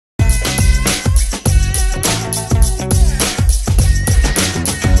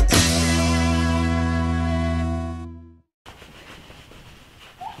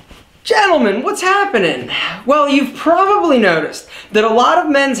Gentlemen, what's happening? Well, you've probably noticed that a lot of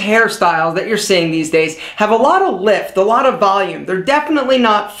men's hairstyles that you're seeing these days have a lot of lift, a lot of volume. They're definitely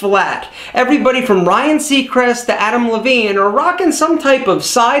not flat. Everybody from Ryan Seacrest to Adam Levine are rocking some type of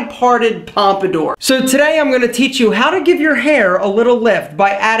side-parted pompadour. So today I'm going to teach you how to give your hair a little lift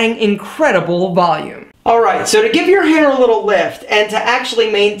by adding incredible volume. Alright, so to give your hair a little lift and to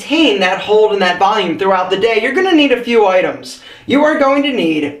actually maintain that hold and that volume throughout the day, you're going to need a few items. You are going to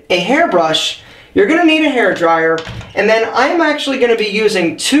need a hairbrush, you're going to need a hair dryer, and then I'm actually going to be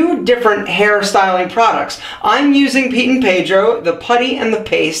using two different hair styling products. I'm using Pete & Pedro, the putty and the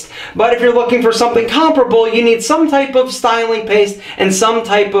paste, but if you're looking for something comparable, you need some type of styling paste and some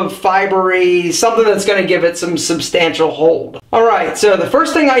type of fibery, something that's going to give it some substantial hold. Alright, so the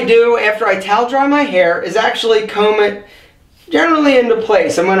first thing I do after I towel dry my hair is actually comb it generally into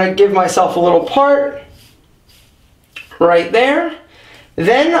place. I'm going to give myself a little part right there.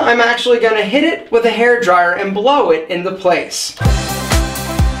 Then I'm actually going to hit it with a hair dryer and blow it into place.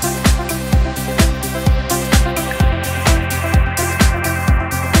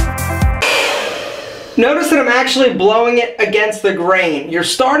 Notice that I'm actually blowing it against the grain. You're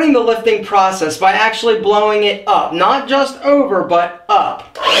starting the lifting process by actually blowing it up, not just over, but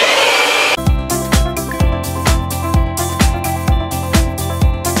up.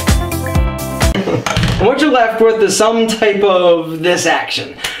 And what you're left with is some type of this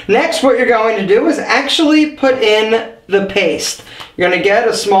action. Next, what you're going to do is actually put in the paste. You're going to get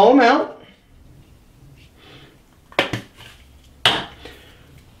a small amount.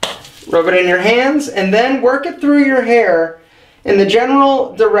 Rub it in your hands and then work it through your hair in the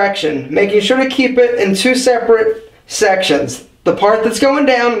general direction, making sure to keep it in two separate sections. The part that's going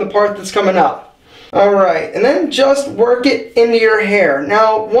down and the part that's coming up. Alright, and then just work it into your hair.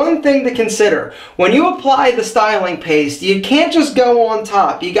 Now, one thing to consider, when you apply the styling paste, you can't just go on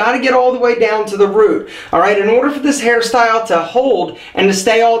top. You got to get all the way down to the root. Alright, in order for this hairstyle to hold and to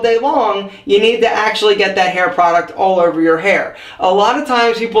stay all day long, you need to actually get that hair product all over your hair. A lot of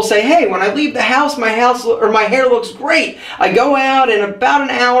times people say, hey, when I leave the house, my hair looks great. I go out in about an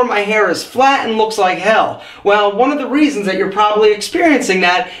hour, my hair is flat and looks like hell. Well, one of the reasons that you're probably experiencing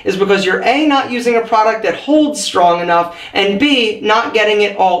that is because you're A, not using a product that holds strong enough, and B, not getting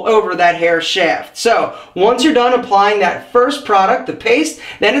it all over that hair shaft. So once you're done applying that first product, the paste,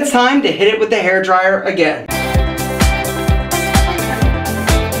 then it's time to hit it with the hair dryer again.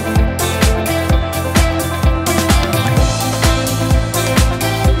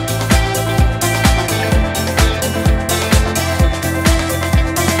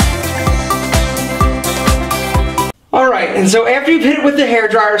 And so after you've hit it with the hair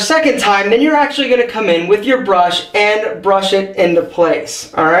dryer a second time, then you're actually going to come in with your brush and brush it into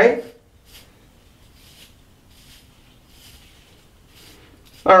place. Alright?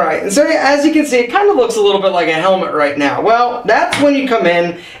 Alright, and so as you can see, it kind of looks a little bit like a helmet right now. Well, that's when you come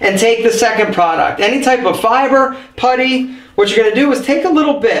in and take the second product. Any type of fiber, putty, what you're going to do is take a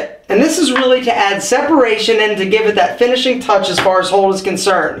little bit, and this is really to add separation and to give it that finishing touch as far as hold is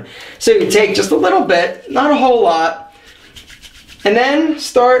concerned. So you take just a little bit, not a whole lot, and then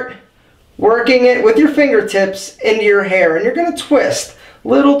start working it with your fingertips into your hair. And you're going to twist,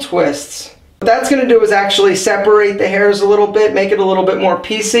 little twists. What that's going to do is actually separate the hairs a little bit, make it a little bit more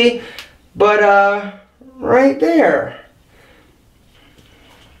piecey. But right there.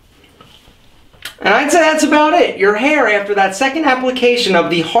 And I'd say that's about it. Your hair, after that second application of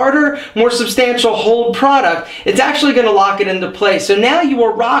the harder, more substantial hold product, it's actually going to lock it into place. So now you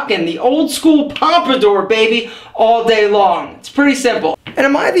are rocking the old school pompadour, baby, all day long. It's pretty simple. And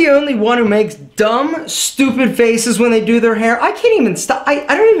am I the only one who makes dumb, stupid faces when they do their hair? I can't even stop. I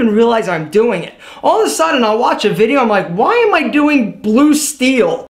don't even realize I'm doing it. All of a sudden, I'll watch a video, I'm like, why am I doing blue steel?